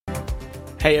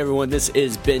Hey everyone, this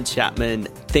is Ben Chapman.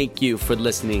 Thank you for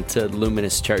listening to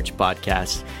Luminous Church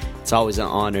Podcast. It's always an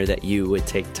honor that you would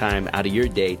take time out of your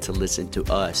day to listen to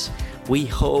us. We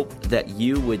hope that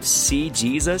you would see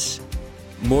Jesus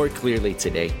more clearly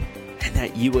today, and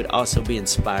that you would also be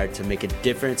inspired to make a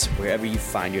difference wherever you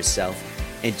find yourself.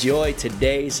 Enjoy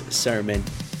today's sermon,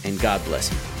 and God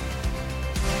bless you.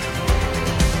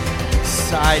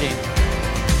 Exciting.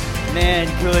 Man,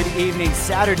 good evening.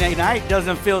 Saturday night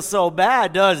doesn't feel so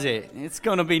bad, does it? It's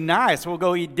going to be nice. We'll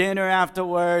go eat dinner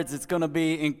afterwards. It's going to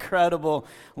be incredible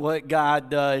what God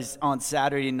does on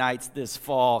Saturday nights this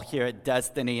fall here at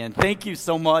Destiny. And thank you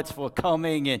so much for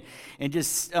coming and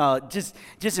just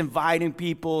inviting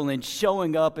people and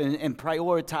showing up and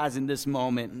prioritizing this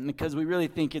moment, because we really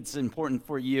think it's important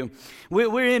for you.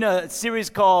 We're in a series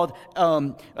called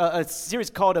Emotional,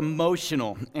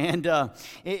 and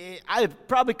I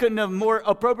probably couldn't have more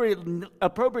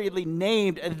appropriately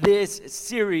named this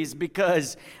series,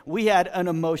 because we had an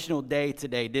emotional day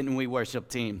today, didn't we, worship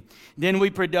team? Didn't we,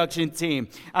 production team?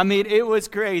 I mean, it was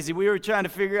crazy. We were trying to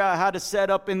figure out how to set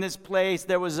up in this place.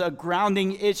 There was a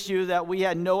grounding issue that we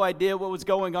had no idea what was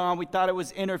going on. We thought it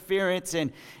was interference,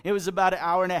 and it was about an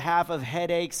hour and a half of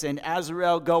headaches, and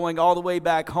Azrael going all the way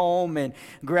back home and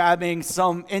grabbing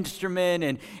some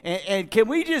instrument. And can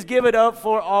we just give it up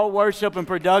for all worship and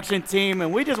production team?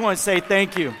 And we just want to say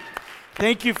thank you.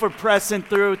 Thank you for pressing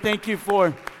through. Thank you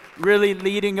for really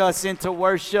leading us into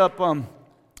worship.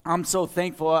 I'm so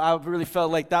thankful. I really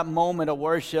felt like that moment of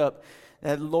worship,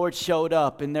 that the Lord showed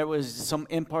up, and there was some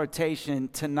impartation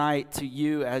tonight to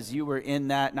you as you were in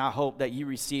that, and I hope that you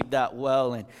received that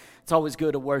well. And it's always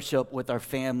good to worship with our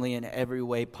family in every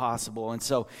way possible. And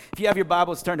so if you have your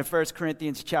Bibles, turn to 1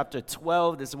 Corinthians chapter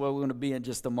 12. This is where we're going to be in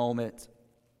just a moment.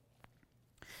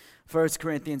 1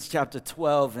 Corinthians chapter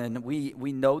 12, and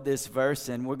we know this verse,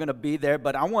 and we're going to be there,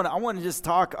 but I want to just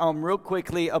talk real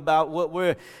quickly about what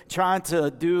we're trying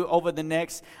to do over the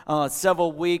next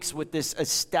several weeks with this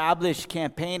established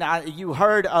campaign. You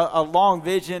heard a long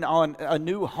vision on a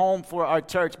new home for our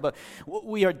church, but what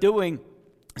we are doing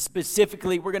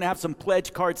specifically, we're going to have some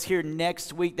pledge cards here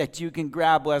next week that you can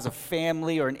grab as a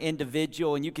family or an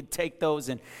individual, and you can take those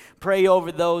and pray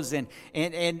over those. And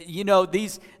you know,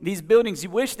 these buildings, you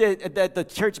wish that the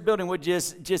church building would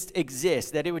just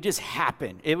exist, that it would just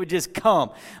happen, it would just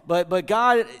come. But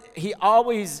God, He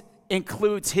always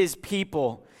includes His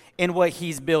people in what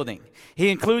He's building. He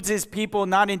includes His people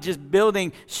not in just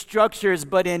building structures,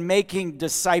 but in making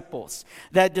disciples.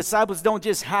 That disciples don't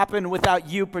just happen without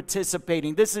you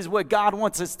participating. This is what God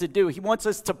wants us to do. He wants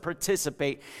us to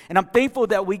participate. And I'm thankful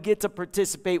that we get to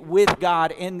participate with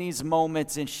God in these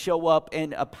moments and show up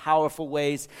in powerful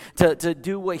ways to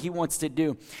do what He wants to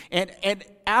do. And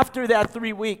after that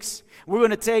 3 weeks, we're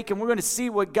going to take and we're going to see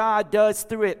what God does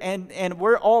through it. And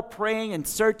we're all praying and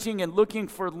searching and looking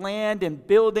for land and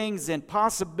buildings and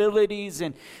possibilities.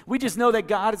 And we just know that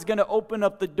God is going to open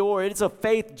up the door. It's a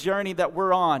faith journey that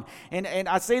we're on. And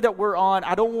I say that we're on.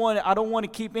 I don't want to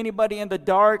keep anybody in the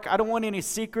dark. I don't want any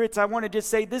secrets. I want to just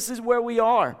say this is where we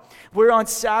are. We're on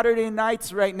Saturday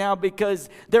nights right now because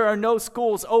there are no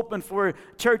schools open for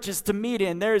churches to meet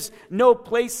in. There's no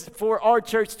place for our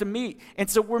church to meet. And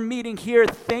so we're meeting here.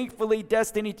 Thankfully,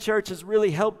 Destiny Church has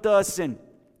really helped us and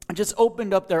just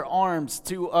opened up their arms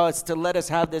to us to let us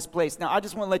have this place. Now, I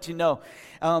just want to let you know,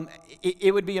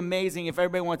 it would be amazing if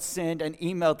everybody wants to send an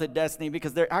email to Destiny,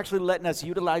 because they're actually letting us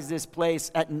utilize this place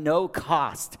at no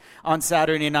cost on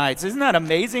Saturday nights. Isn't that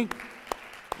amazing?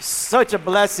 Such a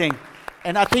blessing.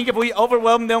 And I think if we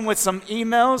overwhelm them with some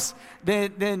emails,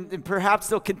 then perhaps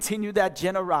they'll continue that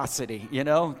generosity, you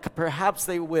know? Perhaps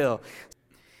they will.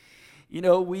 You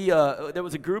know, there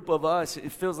was a group of us.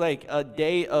 It feels like a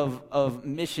day of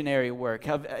missionary work.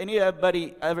 Have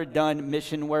anybody ever done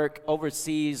mission work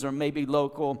overseas or maybe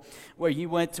local, where you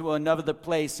went to another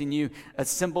place and you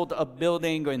assembled a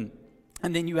building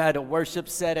and then you had a worship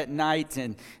set at night,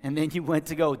 and then you went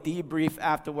to go debrief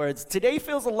afterwards? Today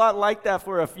feels a lot like that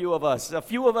for a few of us. A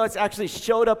few of us actually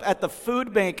showed up at the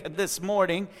food bank this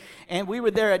morning, and we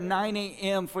were there at 9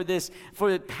 a.m. for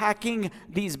packing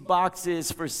these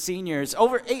boxes for seniors.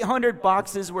 Over 800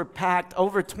 boxes were packed.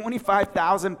 Over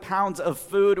 25,000 pounds of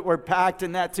food were packed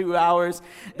in that 2 hours.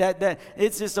 That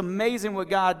it's just amazing what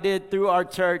God did through our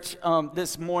church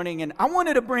this morning. And I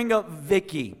wanted to bring up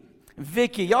Vicky.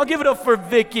 Y'all give it up for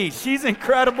Vicky. She's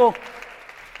incredible.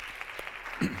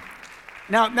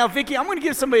 Now, Vicky, I'm going to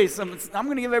give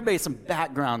everybody some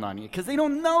background on you, because they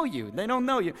don't know you.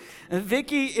 And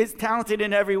Vicky is talented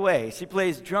in every way. She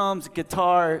plays drums,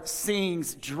 guitar,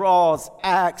 sings, draws,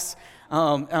 acts,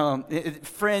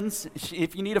 Friends.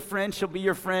 If you need a friend, she'll be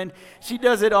your friend. She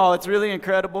does it all. It's really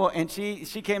incredible. And she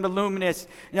came to Luminous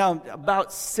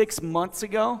about 8 months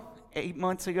ago. I came to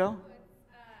Luminous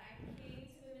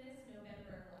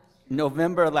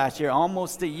November of last year,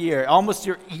 almost a year, almost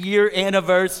your year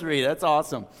anniversary. That's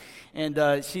awesome.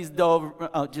 And she's dove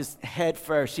just head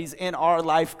first. She's in our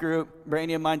life group,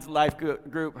 Brandy and mine's life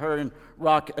group. Her and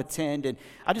Rock attend, and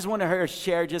I just wanted her to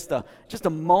share just a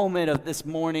moment of this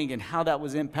morning and how that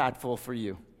was impactful for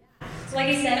you. So, like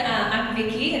I said, I'm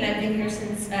Vicki, and I've been here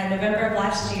since November of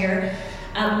last year.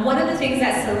 One of the things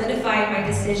that solidified my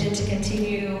decision to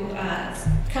continue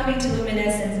coming to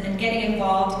Luminous and getting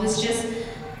involved was just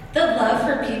the love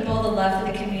for people, the love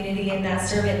for the community, and that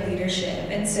servant leadership.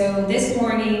 And so this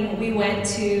morning we went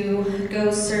to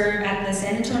go serve at the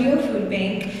San Antonio Food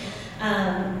Bank.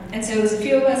 And so it was a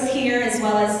few of us here as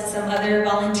well as some other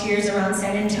volunteers around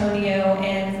San Antonio,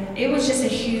 and it was just a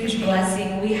huge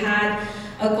blessing. We had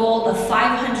a goal of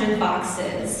 500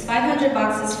 boxes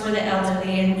for the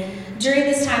elderly. And during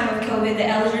this time of COVID, the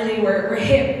elderly were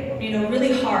hit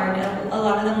really hard. A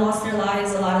lot of them lost their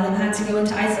lives. A lot of them had to go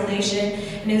into isolation,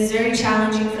 and it was very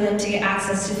challenging for them to get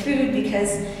access to food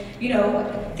because,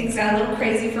 things got a little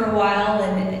crazy for a while,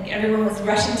 and everyone was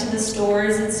rushing to the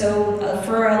stores. And so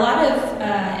for a lot of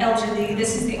elderly,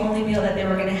 this is the only meal that they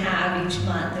were going to have each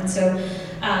month. And so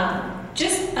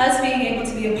just us being able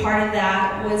to be a part of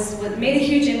that was what made a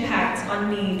huge impact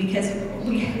on me, because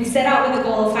we set out with a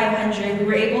goal of 500. We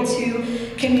were able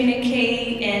to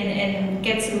communicate and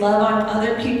get to love on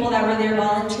other people that were there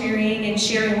volunteering and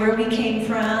sharing where we came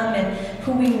from and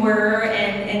who we were,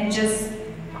 and just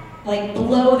like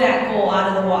blow that goal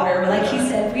out of the water. Like he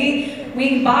said,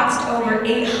 we boxed over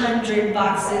 800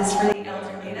 boxes for the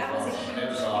elderly. That was a huge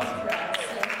thing for us.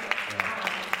 So,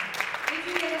 if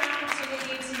you get an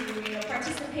opportunity to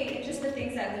participate in just the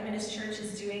things that Luminous Church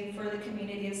is doing for the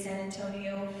community of San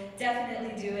Antonio,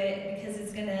 definitely do it, because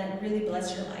it's going to really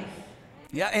bless your life.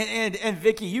 Yeah, and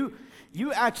Vicki,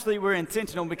 you actually were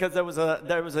intentional, because there was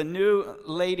a new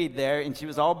lady there, and she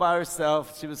was all by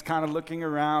herself. She was kind of looking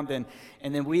around, and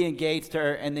then we engaged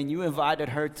her, and then you invited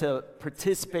her to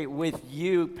participate with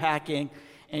you packing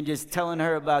and just telling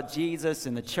her about Jesus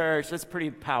and the church. That's pretty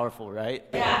powerful, right?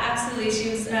 Yeah, absolutely. She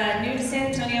was new to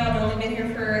San Antonio. I'd only been here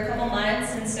for a couple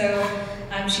months, and so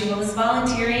she was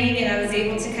volunteering, and I was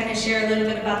able to kind of share a little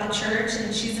bit about the church,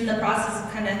 and she's in the process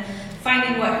of kind of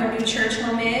finding what her new church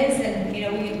home is. And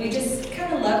we just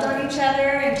kind of loved on each other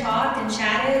and talked and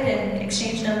chatted and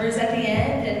exchanged numbers at the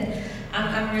end. And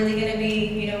I'm really going to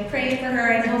be praying for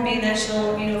her and hoping that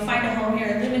she'll find a home here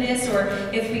in Luminous, or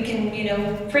if we can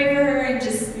pray for her and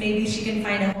just maybe she can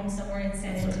find a home somewhere in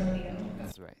San Antonio.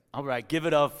 That's right. All right, give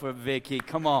it up for Vicki.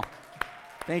 Come on.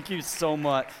 Thank you so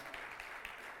much.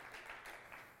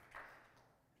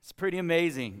 It's pretty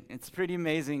amazing. It's pretty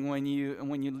amazing when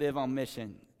you live on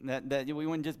mission. That we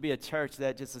wouldn't just be a church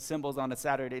that just assembles on a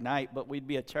Saturday night, but we'd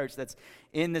be a church that's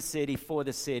in the city, for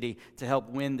the city, to help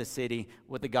win the city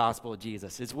with the gospel of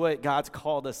Jesus. It's what God's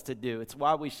called us to do. It's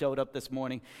why we showed up this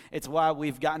morning. It's why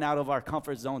we've gotten out of our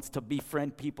comfort zones to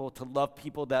befriend people, to love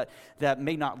people that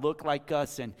may not look like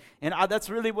us. And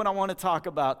that's really what I want to talk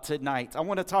about tonight. I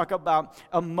want to talk about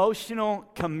emotional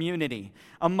community.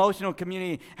 Emotional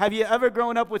community. Have you ever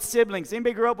grown up with siblings?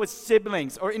 Anybody grow up with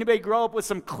siblings? Or anybody grow up with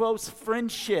some close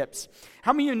friendships?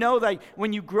 How many of you know that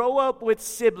when you grow up with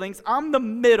siblings, I'm the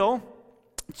middle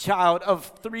child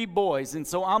of 3 boys, and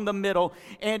so I'm the middle,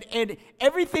 and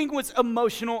everything was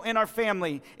emotional in our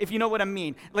family, if you know what I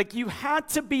mean. Like, you had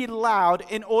to be loud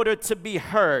in order to be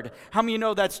heard. How many of you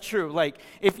know that's true? Like,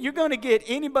 if you're going to get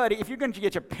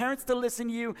your parents to listen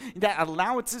to you, that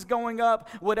allowance is going up,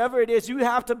 whatever it is, you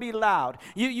have to be loud.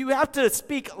 You have to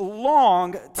speak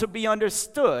long to be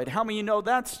understood. How many of you know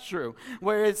that's true?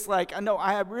 Where it's like,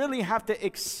 I really have to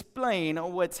explain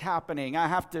what's happening. I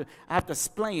have to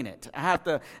explain it. I have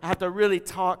to really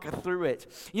talk through it.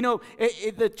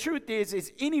 The truth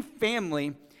is any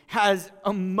family has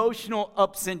emotional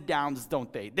ups and downs,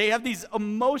 don't they? They have these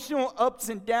emotional ups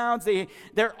and downs.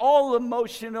 They're all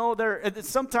emotional. They're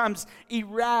sometimes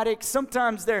erratic.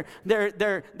 Sometimes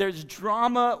there's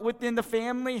drama within the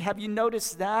family. Have you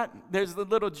noticed that? There's a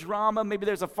little drama. Maybe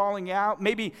there's a falling out.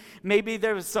 Maybe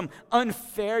there was some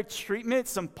unfair treatment,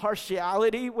 some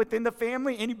partiality within the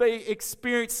family. Anybody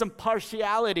experience some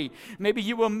partiality? Maybe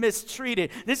you were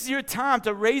mistreated. This is your time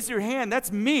to raise your hand.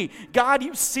 That's me. God,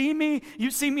 you see me.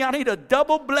 You see me. I need a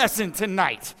double blessing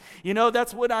tonight.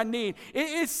 That's what I need.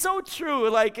 It's so true.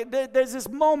 Like, there's this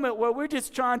moment where we're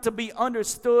just trying to be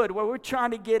understood, where we're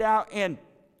trying to get out and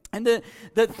And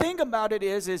the thing about it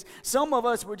is some of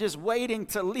us were just waiting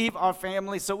to leave our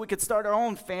family so we could start our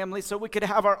own family, so we could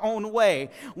have our own way.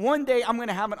 One day I'm going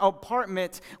to have an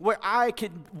apartment where I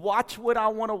could watch what I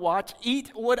want to watch,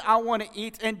 eat what I want to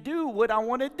eat, and do what I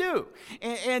want to do.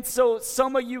 And so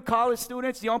some of you college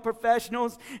students, young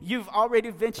professionals, you've already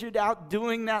ventured out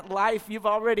doing that life. You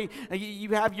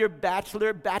have your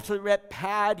bachelorette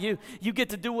pad. You get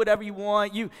to do whatever you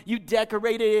want. You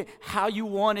decorate it how you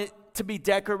want it to be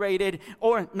decorated,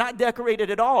 or not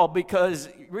decorated at all because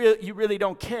you really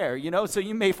don't care, so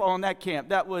you may fall in that camp.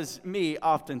 That was me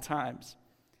oftentimes.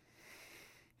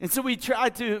 And so we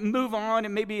tried to move on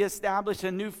and maybe establish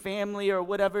a new family or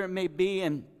whatever it may be,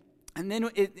 and then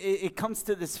it comes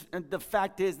to this. The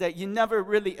fact is that you never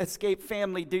really escape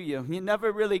family, do you? You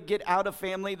never really get out of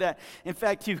family. That, in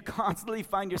fact, you constantly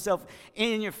find yourself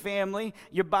in your family,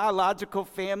 your biological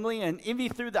family, and even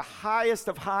through the highest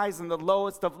of highs and the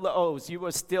lowest of lows, you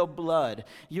are still blood.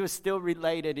 You are still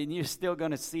related, and you're still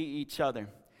going to see each other.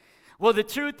 Well, the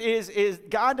truth is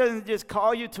God doesn't just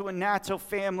call you to a natural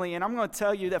family, and I'm going to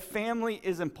tell you that family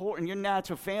is important. Your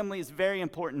natural family is very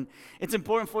important. It's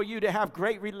important for you to have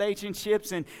great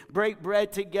relationships and break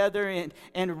bread together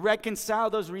and reconcile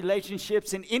those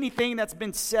relationships, and anything that's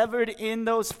been severed in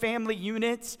those family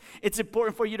units, it's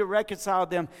important for you to reconcile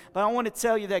them. But I want to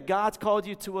tell you that God's called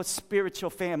you to a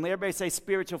spiritual family. Everybody say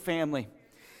spiritual family.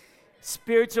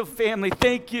 Spiritual family,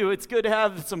 thank you. It's good to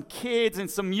have some kids and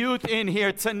some youth in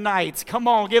here tonight. Come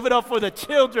on, give it up for the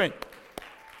children.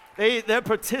 They're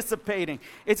participating.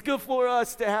 It's good for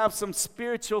us to have some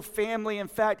spiritual family. In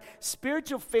fact,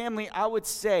 spiritual family, I would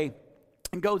say,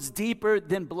 goes deeper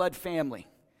than blood family.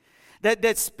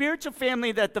 That spiritual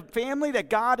family, that the family that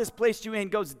God has placed you in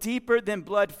goes deeper than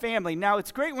blood family. Now,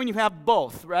 it's great when you have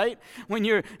both, right? When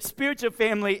your spiritual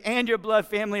family and your blood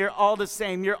family are all the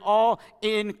same. You're all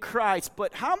in Christ.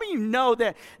 But how many of you know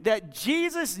that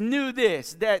Jesus knew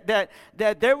this, that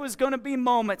there was going to be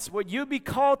moments where you'd be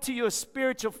called to your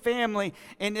spiritual family,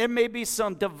 and there may be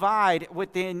some divide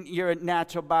within your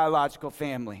natural biological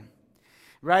family?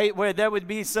 Right, where there would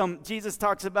be some. Jesus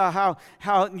talks about how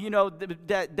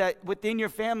that within your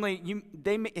family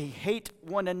they may hate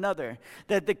one another.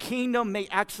 That the kingdom may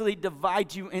actually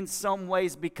divide you in some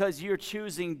ways because you're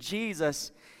choosing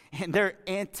Jesus and they're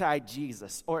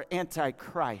anti-Jesus or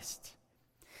anti-Christ.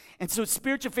 And so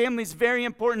spiritual family is very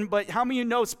important. But how many of you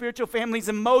know spiritual family is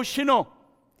emotional?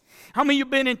 How many of you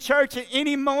been in church at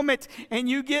any moment and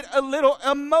you get a little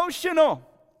emotional?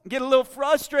 Get a little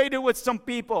frustrated with some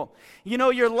people.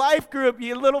 Your life group,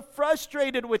 you're a little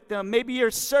frustrated with them. Maybe you're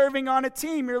serving on a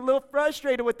team, you're a little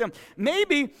frustrated with them.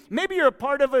 Maybe you're a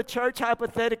part of a church,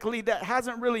 hypothetically, that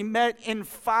hasn't really met in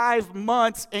 5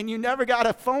 months, and you never got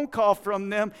a phone call from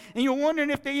them, and you're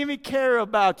wondering if they even care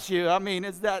about you. I mean,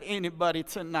 is that anybody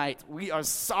tonight? We are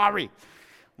sorry.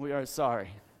 We are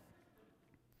sorry.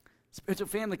 Spiritual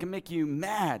family can make you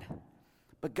mad,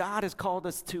 but God has called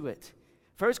us to it.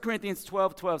 1 Corinthians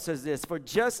 12:12 says this, "For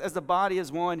just as the body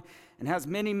is one and has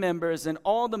many members, and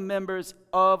all the members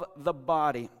of the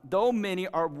body, though many,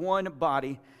 are one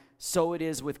body, so it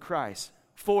is with Christ.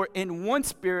 For in one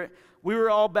Spirit we were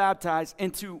all baptized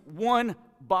into one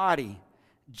body,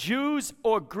 Jews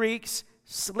or Greeks,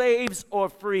 slaves or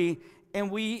free,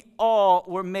 and we all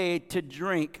were made to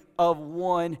drink of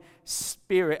one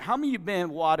Spirit." How many of you been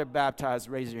water baptized?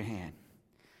 Raise your hand.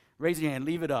 Raise your hand.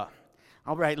 Leave it up.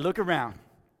 All right, look around.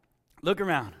 Look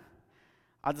around.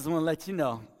 I just want to let you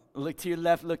know, look to your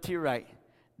left, look to your right.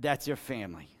 That's your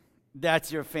family.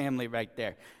 That's your family right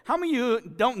there. How many of you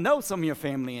don't know some of your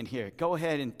family in here? Go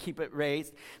ahead and keep it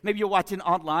raised. Maybe you're watching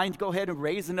online. Go ahead and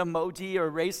raise an emoji or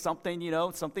raise something,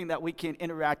 something that we can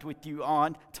interact with you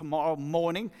on tomorrow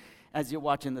morning as you're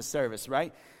watching the service,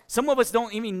 right? Some of us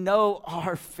don't even know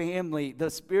our family, the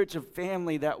spiritual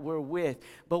family that we're with,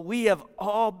 but we have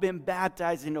all been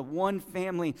baptized into one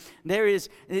family. There is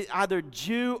either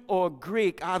Jew or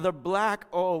Greek, either black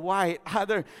or white,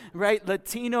 either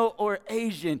Latino or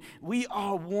Asian. We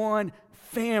are one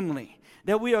family.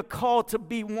 That we are called to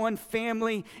be one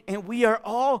family, and we are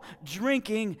all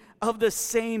drinking of the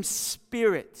same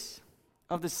Spirit,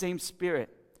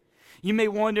 You may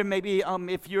wonder maybe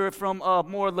if you're from a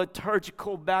more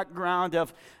liturgical background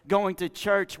of going to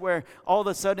church where all of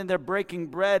a sudden they're breaking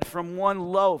bread from one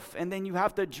loaf, and then you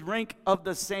have to drink of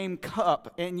the same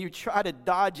cup, and you try to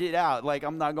dodge it out. Like,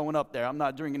 I'm not going up there. I'm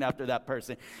not drinking after that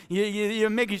person.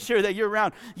 You're making sure that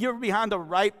you're behind the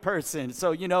right person.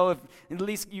 So, if at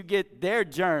least you get their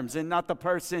germs and not the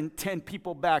person 10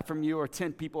 people back from you or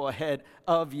 10 people ahead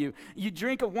of you. You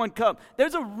drink of one cup.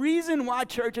 There's a reason why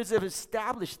churches have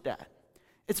established that.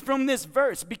 It's from this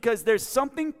verse, because there's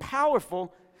something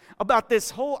powerful about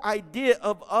this whole idea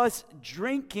of us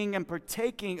drinking and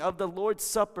partaking of the Lord's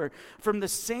Supper from the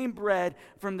same bread,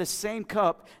 from the same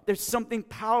cup. There's something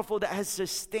powerful that has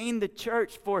sustained the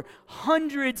church for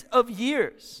hundreds of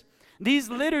years. These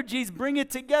liturgies bring it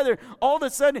together. All of a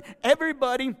sudden,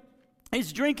 everybody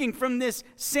is drinking from this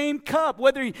same cup,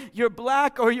 whether you're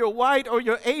black or you're white or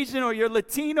you're Asian or you're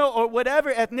Latino or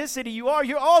whatever ethnicity you are,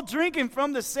 you're all drinking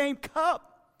from the same cup.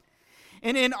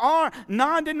 And in our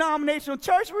non-denominational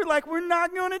church, we're like, we're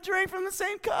not going to drink from the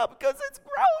same cup because it's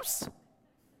gross.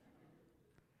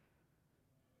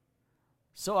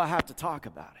 So I have to talk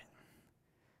about it.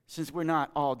 Since we're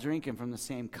not all drinking from the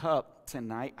same cup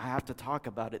tonight, I have to talk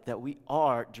about it, that we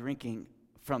are drinking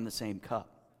from the same cup.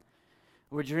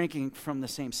 We're drinking from the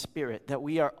same Spirit, that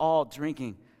we are all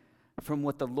drinking from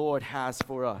what the Lord has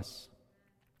for us.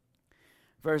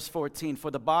 Verse 14,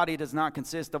 for the body does not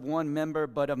consist of one member,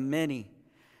 but of many.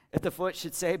 If the foot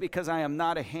should say, because I am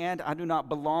not a hand, I do not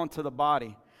belong to the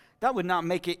body, that would not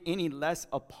make it any less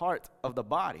a part of the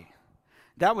body.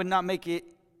 That would not make it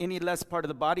any less part of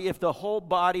the body. If the whole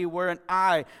body were an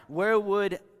eye, where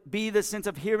would be the sense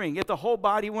of hearing? If the whole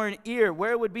body were an ear,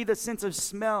 where would be the sense of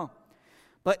smell?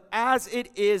 But as it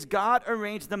is, God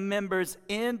arranged the members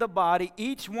in the body,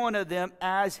 each one of them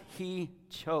as he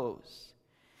chose.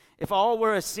 If all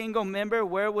were a single member,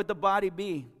 where would the body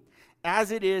be? As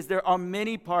it is, there are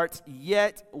many parts,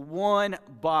 yet one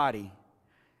body.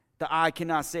 The eye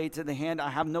cannot say to the hand, I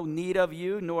have no need of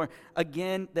you, nor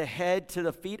again the head to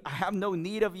the feet, I have no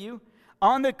need of you.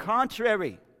 On the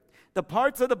contrary, the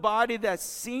parts of the body that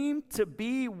seem to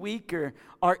be weaker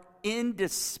are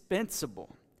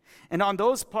indispensable. And on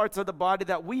those parts of the body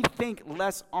that we think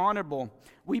less honorable,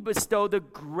 we bestow the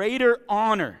greater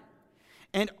honor.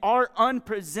 And our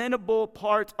unpresentable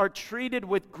parts are treated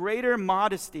with greater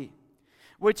modesty,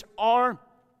 which our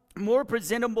more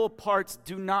presentable parts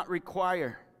do not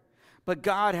require. But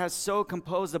God has so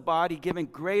composed the body, giving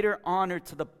greater honor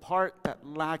to the part that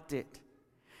lacked it,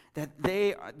 that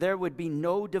there would be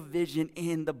no division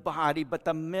in the body, but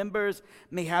the members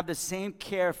may have the same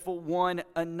care for one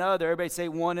another. Everybody say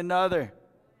one another.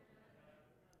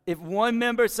 If one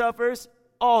member suffers,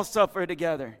 all suffer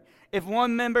together. If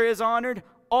one member is honored,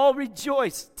 all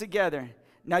rejoice together.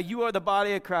 Now you are the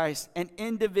body of Christ and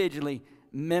individually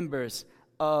members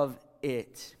of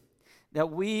it. That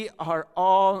we are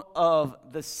all of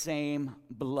the same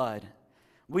blood.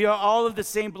 We are all of the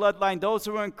same bloodline. Those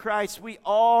who are in Christ, we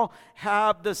all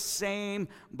have the same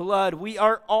blood. We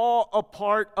are all a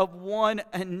part of one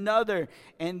another.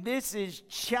 And this is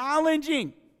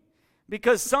challenging,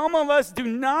 because some of us do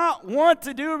not want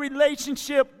to do a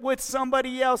relationship with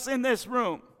somebody else in this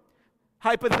room,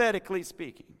 hypothetically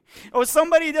speaking. Or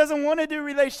somebody doesn't want to do a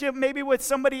relationship maybe with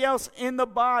somebody else in the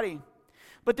body.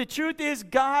 But the truth is,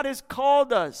 God has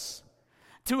called us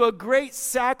to a great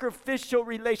sacrificial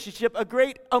relationship, a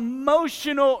great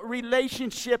emotional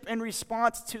relationship in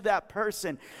response to that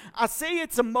person. I say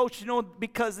it's emotional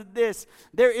because of this.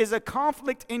 There is a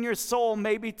conflict in your soul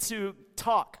maybe to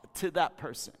talk to that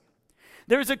person.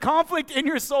 There's a conflict in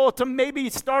your soul to maybe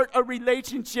start a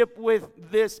relationship with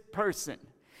this person.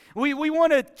 We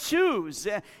want to choose.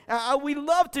 We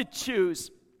love to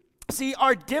choose. See,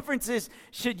 our differences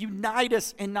should unite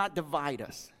us and not divide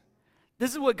us.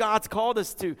 This is what God's called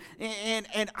us to.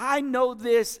 And I know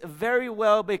this very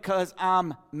well because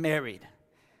I'm married.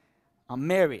 I'm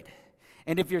married.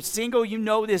 And if you're single, you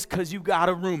know this because you got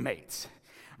a roommate,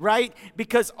 right?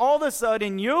 Because all of a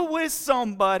sudden you're with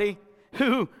somebody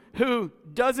who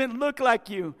doesn't look like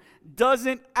you,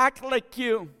 doesn't act like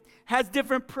you, has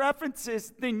different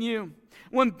preferences than you.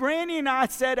 When Brandy and I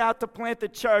set out to plant the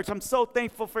church, I'm so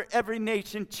thankful for Every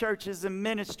Nation churches and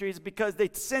ministries because they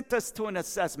sent us to an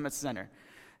assessment center.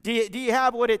 Do you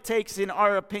have what it takes, in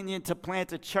our opinion, to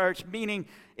plant a church? Meaning,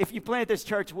 if you plant this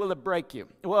church, will it break you?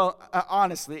 Well,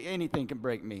 honestly, anything can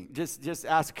break me. Just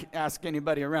ask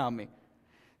anybody around me.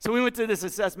 So we went to this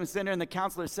assessment center, and the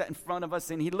counselor sat in front of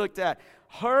us, and he looked at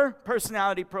her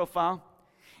personality profile,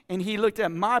 and he looked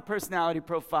at my personality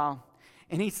profile,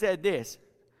 and he said this: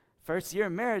 first year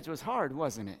of marriage was hard,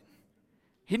 wasn't it?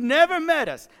 He never met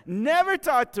us, never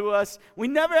talked to us. We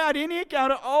never had any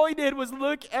encounter. All he did was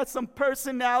look at some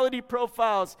personality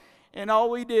profiles, and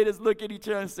all we did is look at each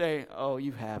other and say, oh,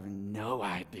 you have no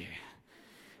idea.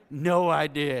 No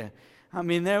idea. I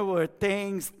mean, there were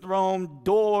things thrown,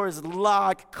 doors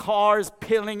locked, cars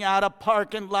peeling out of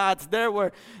parking lots. There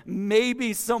were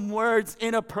maybe some words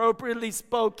inappropriately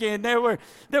spoken. There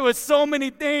were so many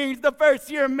things the first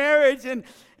year of marriage, and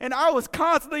I was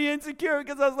constantly insecure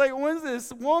because I was like, when's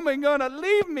this woman going to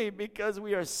leave me? Because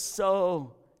we are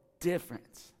so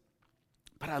different.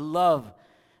 But I love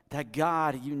that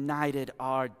God united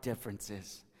our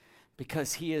differences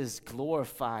because he is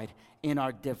glorified in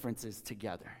our differences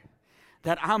together.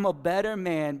 That I'm a better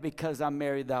man because I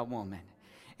married that woman.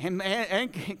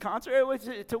 And contrary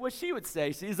to what she would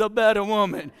say, she's a better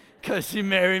woman because she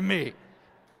married me.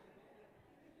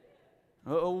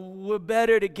 We're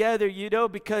better together,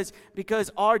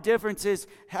 because our differences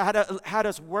had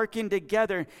us working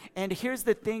together. And here's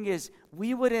the thing is,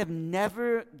 we would have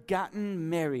never gotten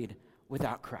married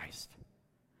without Christ.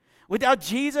 Without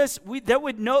Jesus, there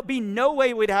would be no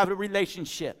way we'd have a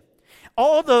relationship.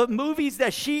 All the movies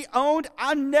that she owned,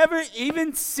 I've never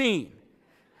even seen.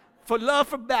 For love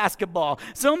for basketball.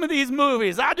 Some of these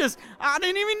movies, I didn't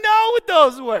even know what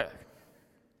those were.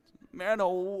 Man,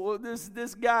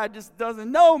 this guy just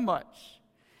doesn't know much.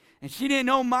 And she didn't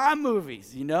know my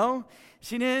movies,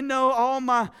 She didn't know all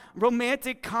my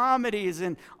romantic comedies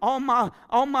and all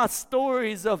my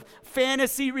stories of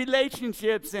fantasy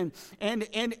relationships. And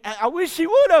I wish she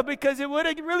would have, because it would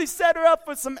have really set her up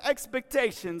for some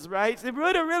expectations, right? It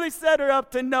would have really set her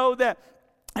up to know that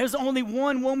there's only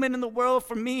one woman in the world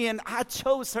for me, and I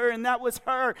chose her, and that was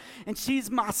her. And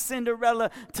she's my Cinderella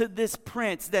to this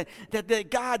prince, that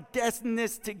God destined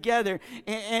this together.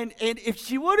 And if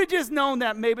she would have just known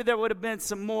that, maybe there would have been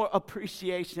some more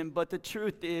appreciation. But the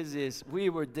truth is we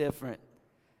were different.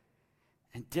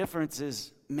 And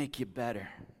differences make you better.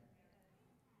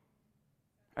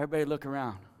 Everybody look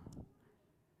around.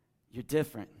 You're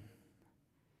different.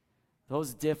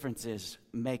 Those differences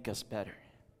make us better.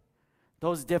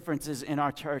 Those differences in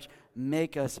our church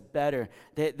make us better.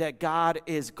 That God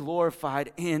is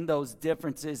glorified in those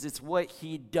differences. It's what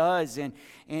he does.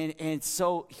 And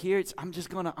so here I'm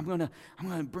gonna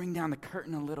bring down the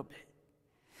curtain a little bit.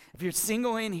 If you're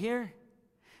single in here,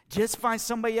 just find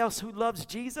somebody else who loves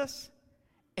Jesus,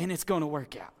 and it's gonna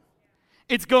work out.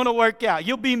 It's going to work out.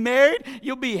 You'll be married,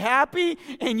 you'll be happy,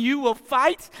 and you will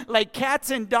fight like cats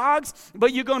and dogs,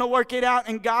 but you're going to work it out,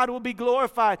 and God will be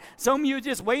glorified. Some of you are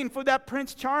just waiting for that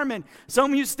Prince Charming.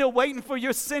 Some of you still waiting for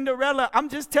your Cinderella. I'm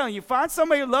just telling you, find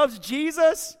somebody who loves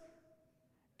Jesus,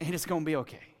 and it's going to be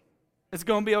okay. It's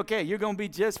going to be okay. You're going to be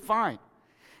just fine.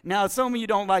 Now, some of you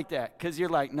don't like that because you're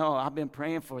like, no, I've been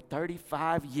praying for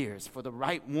 35 years for the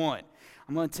right one.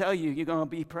 I'm going to tell you, you're going to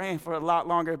be praying for a lot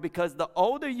longer, because the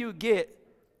older you get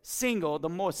single, the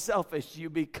more selfish you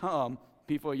become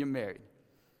before you're married.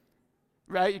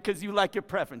 Right? Because you like your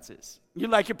preferences. You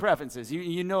like your preferences.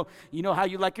 You know how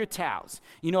you like your towels.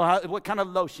 You know what kind of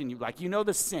lotion you like. You know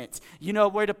the scents. You know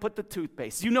where to put the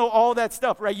toothpaste. You know all that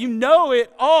stuff, right? You know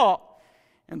it all.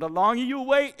 And the longer you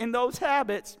wait in those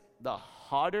habits, the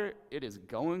harder it is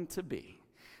going to be,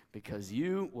 because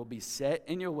you will be set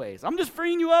in your ways. I'm just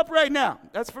freeing you up right now.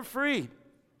 That's for free.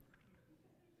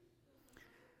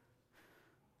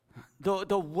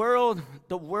 The world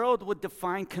would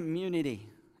define community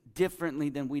differently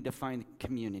than we define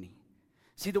community.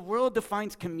 See, the world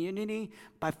defines community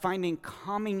by finding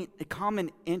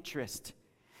common interest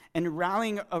and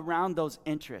rallying around those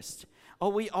interests. Oh,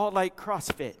 we all like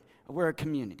CrossFit. We're a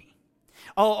community.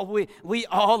 Oh, we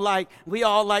all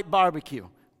like barbecue.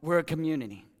 We're a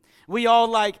community. We all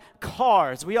like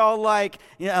cars. We all like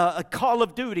a Call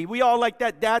of Duty. We all like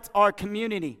that. That's our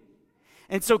community.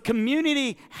 And so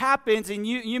community happens, and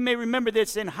you may remember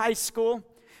this in high school.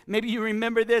 Maybe you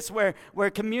remember this where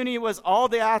community was all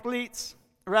the athletes,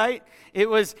 right? It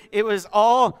was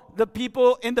all the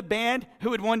people in the band who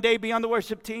would one day be on the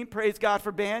worship team. Praise God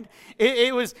for band.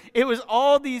 It was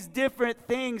all these different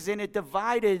things, and it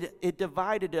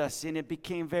divided us, and it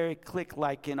became very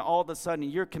clique-like. And all of a sudden,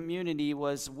 your community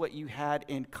was what you had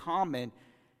in common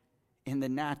in the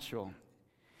natural.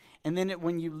 And then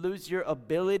when you lose your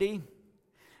ability,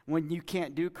 when you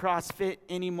can't do CrossFit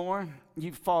anymore,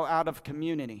 you fall out of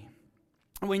community.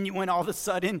 When all of a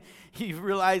sudden you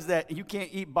realize that you can't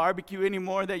eat barbecue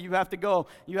anymore, that you have to go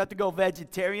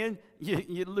vegetarian,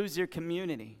 you lose your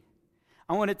community.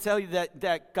 I want to tell you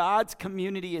that God's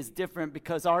community is different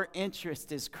because our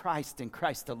interest is Christ and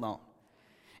Christ alone.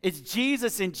 It's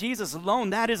Jesus and Jesus alone.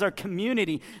 That is our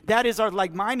community. That is our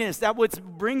like-mindedness. That's what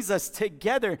brings us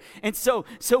together. And so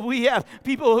we have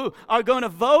people who are going to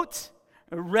vote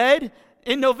red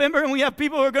in November, and we have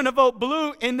people who are going to vote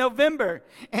blue in November.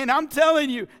 And I'm telling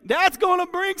you, that's going to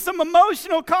bring some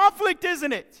emotional conflict,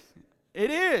 isn't it? It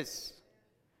is.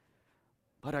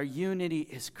 But our unity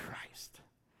is Christ.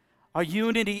 Our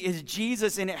unity is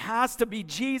Jesus, and it has to be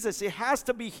Jesus. It has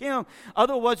to be him.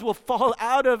 Otherwise, we'll fall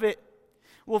out of it.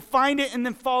 We'll find it and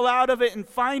then fall out of it, and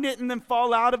find it and then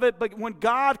fall out of it. But when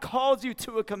God calls you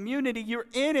to a community, you're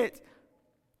in it.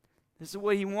 This is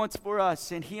what he wants for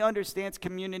us, and he understands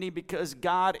community because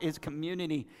God is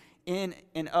community in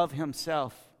and of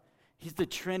himself. He's the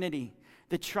Trinity,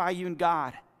 the triune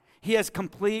God. He has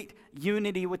complete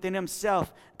unity within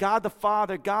himself. God the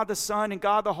Father, God the Son, and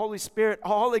God the Holy Spirit,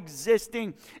 all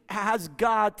existing as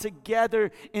God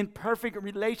together in perfect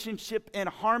relationship and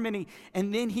harmony.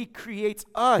 And then he creates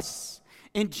us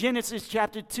in Genesis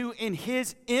chapter 2 in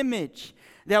his image,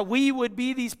 that we would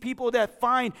be these people that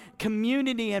find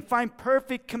community and find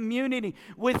perfect community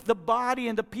with the body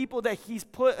and the people that he's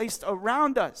placed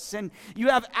around us. And you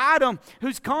have Adam,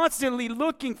 who's constantly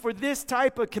looking for this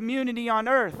type of community on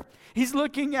earth. He's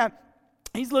looking at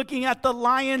the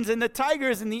lions and the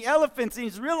tigers and the elephants, and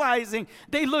he's realizing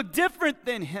they look different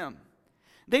than him.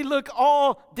 They look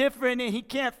all different, and he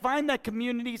can't find that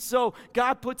community, so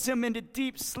God puts him into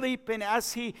deep sleep, and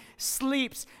as he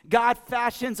sleeps, God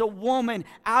fashions a woman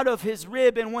out of his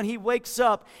rib, and when he wakes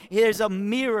up, there's a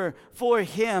mirror for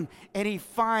him, and he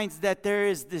finds that there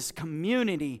is this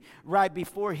community right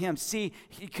before him. See,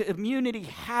 community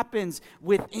happens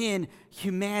within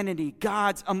humanity,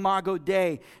 God's imago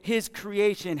Dei, his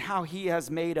creation, how he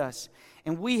has made us,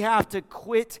 and we have to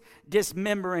quit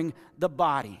dismembering the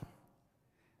body.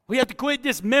 We have to quit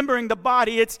dismembering the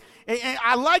body.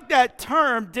 I like that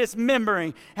term,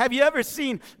 dismembering. Have you ever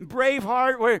seen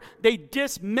Braveheart where they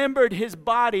dismembered his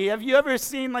body? Have you ever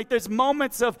seen, like, there's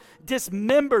moments of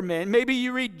dismemberment? Maybe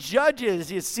you read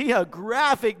Judges. You see a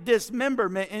graphic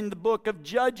dismemberment in the book of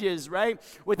Judges, right?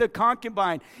 With a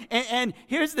concubine. And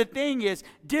here's the thing is,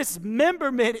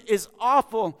 dismemberment is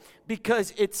awful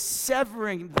because it's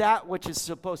severing that which is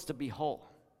supposed to be whole.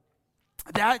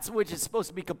 That's which is supposed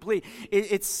to be complete.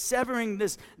 It's severing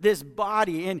this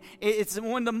body. And it's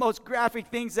one of the most graphic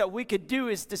things that we could do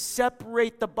is to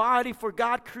separate the body. For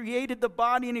God created the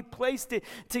body and he placed it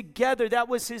together. That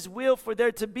was his will, for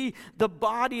there to be the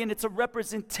body, and it's a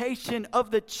representation of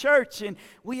the church. And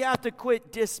we have to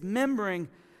quit dismembering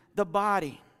the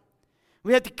body.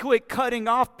 We have to quit cutting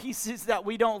off pieces that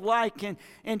we don't like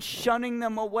and shunning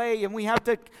them away. And we have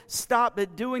to stop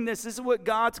doing this. This is what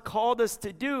God's called us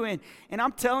to do. And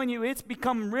I'm telling you, it's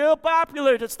become real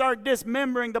popular to start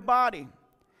dismembering the body.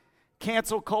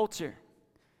 Cancel culture.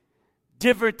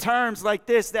 Different terms like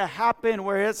this that happen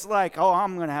where it's like, oh,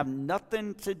 I'm going to have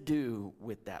nothing to do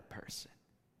with that person.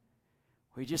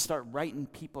 We just start writing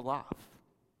people off.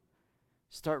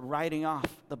 Start writing off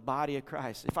the body of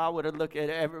Christ. If I were to look at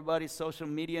everybody's social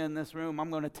media in this room, I'm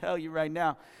going to tell you right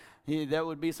now, there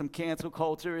would be some cancel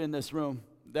culture in this room.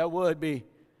 There would be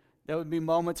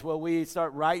moments where we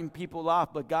start writing people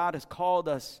off, but God has called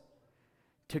us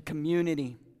to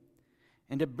community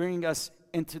and to bring us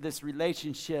into this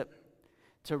relationship,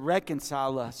 to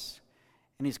reconcile us.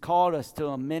 And he's called us to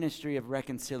a ministry of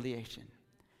reconciliation.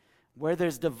 Where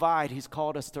there's divide, he's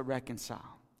called us to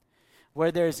reconcile.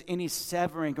 Where there's any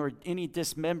severing or any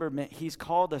dismemberment, he's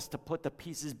called us to put the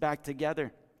pieces back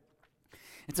together.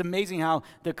 It's amazing how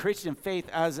the Christian faith,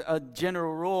 as a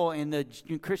general rule, in the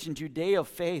Christian Judeo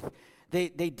faith, they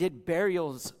did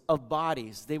burials of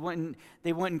bodies. They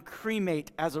wouldn't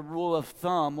cremate as a rule of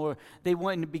thumb, or they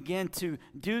wouldn't begin to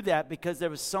do that because there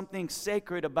was something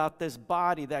sacred about this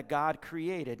body that God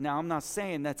created. Now, I'm not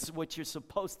saying that's what you're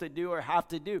supposed to do or have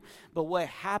to do, but what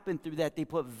happened through that, they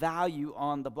put value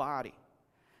on the body.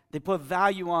 They put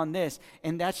value on this,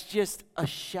 and that's just a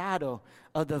shadow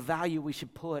of the value we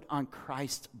should put on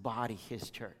Christ's body, his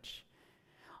church.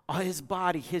 His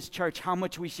body, his church, how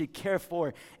much we should care for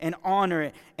it and honor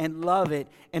it and love it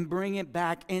and bring it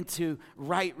back into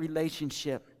right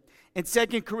relationship. In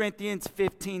 2 Corinthians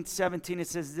 15:17, it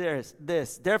says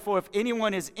this, therefore, if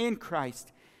anyone is in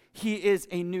Christ, he is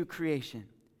a new creation.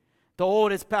 The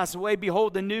old has passed away,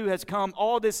 behold, the new has come.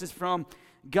 All this is from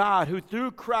God, who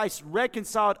through Christ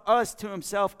reconciled us to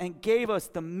himself and gave us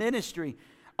the ministry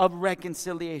of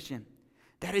reconciliation.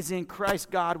 That is, in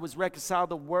Christ God was reconciled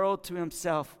the world to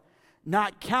himself,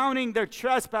 not counting their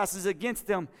trespasses against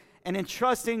them, and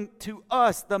entrusting to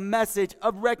us the message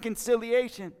of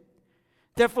reconciliation.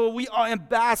 Therefore, we are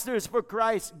ambassadors for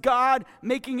Christ, God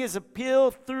making his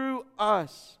appeal through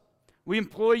us. We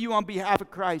implore you on behalf of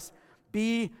Christ,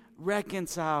 be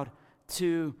reconciled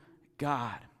to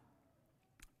God.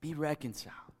 Be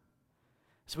reconciled.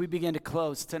 As we begin to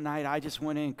close tonight, I just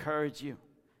want to encourage you.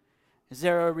 Is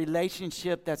there a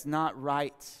relationship that's not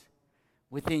right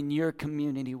within your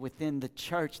community, within the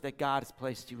church that God has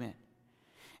placed you in?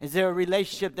 Is there a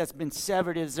relationship that's been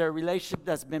severed? Is there a relationship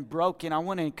that's been broken? I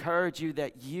want to encourage you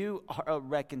that you are a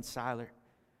reconciler.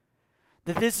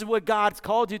 That this is what God's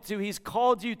called you to. He's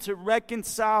called you to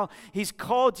reconcile. He's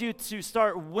called you to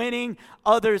start winning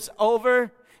others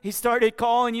over. He started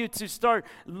calling you to start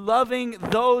loving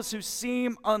those who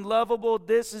seem unlovable.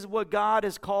 This is what God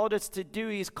has called us to do.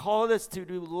 He's called us to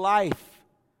do life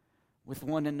with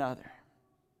one another.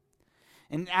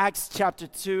 In Acts chapter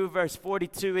 2, verse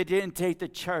 42, it didn't take the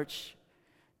church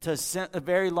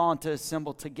very long to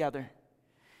assemble together.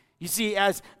 You see,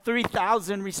 as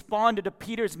 3,000 responded to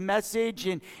Peter's message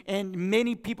and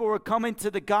many people were coming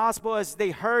to the gospel as they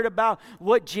heard about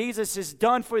what Jesus has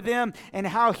done for them and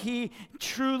how he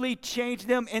truly changed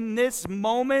them. In this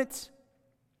moment,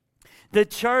 the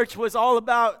church was all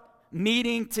about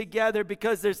meeting together,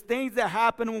 because there's things that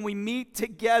happen when we meet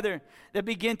together that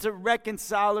begin to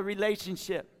reconcile a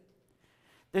relationship.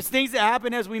 There's things that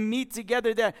happen as we meet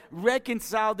together that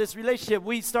reconcile this relationship.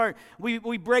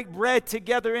 We break bread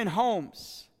together in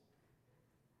homes.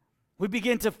 We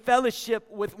begin to fellowship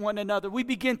with one another. We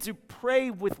begin to pray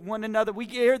with one another. We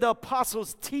hear the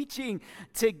apostles teaching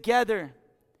together.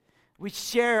 We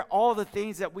share all the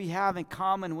things that we have in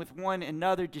common with one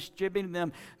another, distributing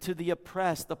them to the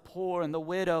oppressed, the poor, and the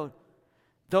widowed,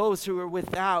 those who are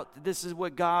without. This is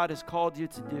what God has called you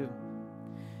to do.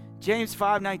 James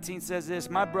 5:19 says this,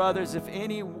 "My brothers, if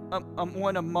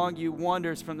anyone among you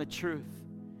wanders from the truth,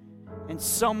 and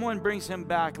someone brings him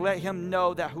back, let him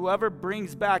know that whoever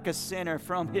brings back a sinner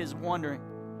from his wandering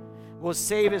will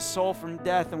save his soul from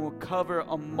death and will cover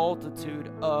a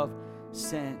multitude of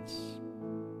sins."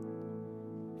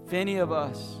 If any of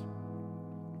us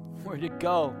were to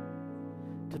go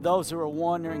to those who are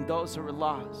wandering, those who are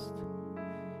lost,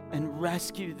 and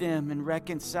rescue them and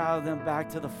reconcile them back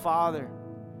to the Father,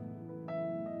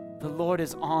 the Lord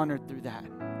is honored through that.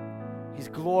 He's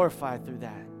glorified through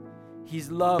that. He's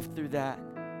loved through that.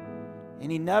 And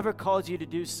he never calls you to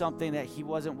do something that he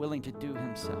wasn't willing to do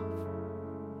himself.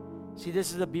 See,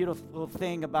 this is a beautiful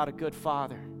thing about a good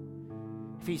father.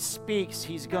 If he speaks,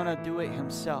 he's going to do it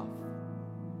himself.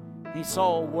 He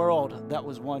saw a world that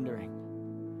was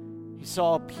wandering. He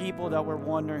saw people that were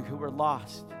wandering who were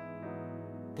lost.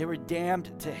 They were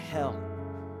damned to hell.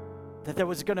 That there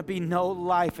was going to be no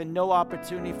life and no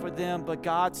opportunity for them, but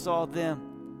God saw them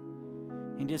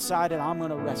and decided, I'm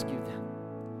going to rescue them.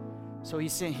 So he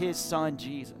sent his son,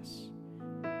 Jesus,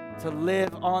 to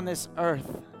live on this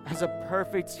earth as a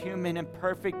perfect human and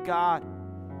perfect God.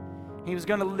 He was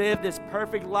going to live this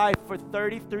perfect life for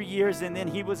 33 years, and then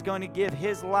he was going to give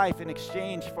his life in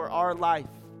exchange for our life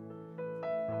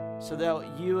so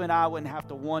that you and I wouldn't have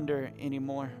to wander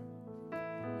anymore.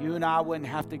 You and I wouldn't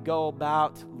have to go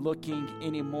about looking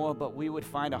anymore, but we would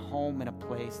find a home and a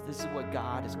place. This is what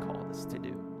God has called us to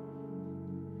do.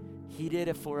 He did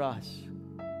it for us.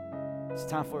 It's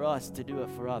time for us to do it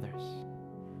for others.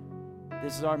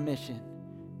 This is our mission.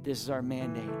 This is our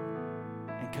mandate.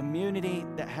 And community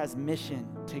that has mission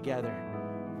together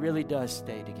really does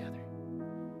stay together.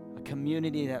 A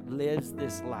community that lives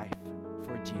this life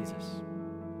for Jesus.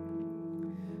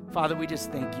 Father, we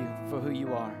just thank you for who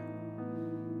you are.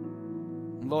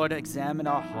 Lord, examine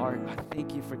our heart. I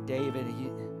thank you for David.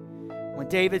 When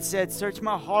David said, search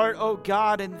my heart, oh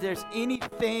God, and if there's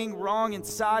anything wrong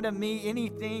inside of me,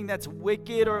 anything that's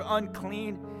wicked or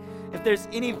unclean, if there's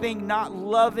anything not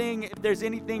loving, if there's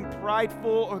anything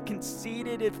prideful or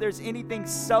conceited, if there's anything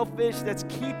selfish that's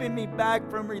keeping me back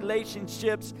from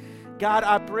relationships, God,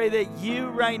 I pray that you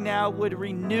right now would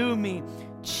renew me,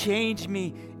 change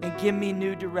me, and give me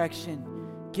new direction.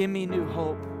 Give me new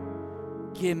hope.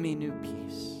 Give me new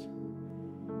peace.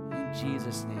 In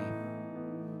Jesus' name.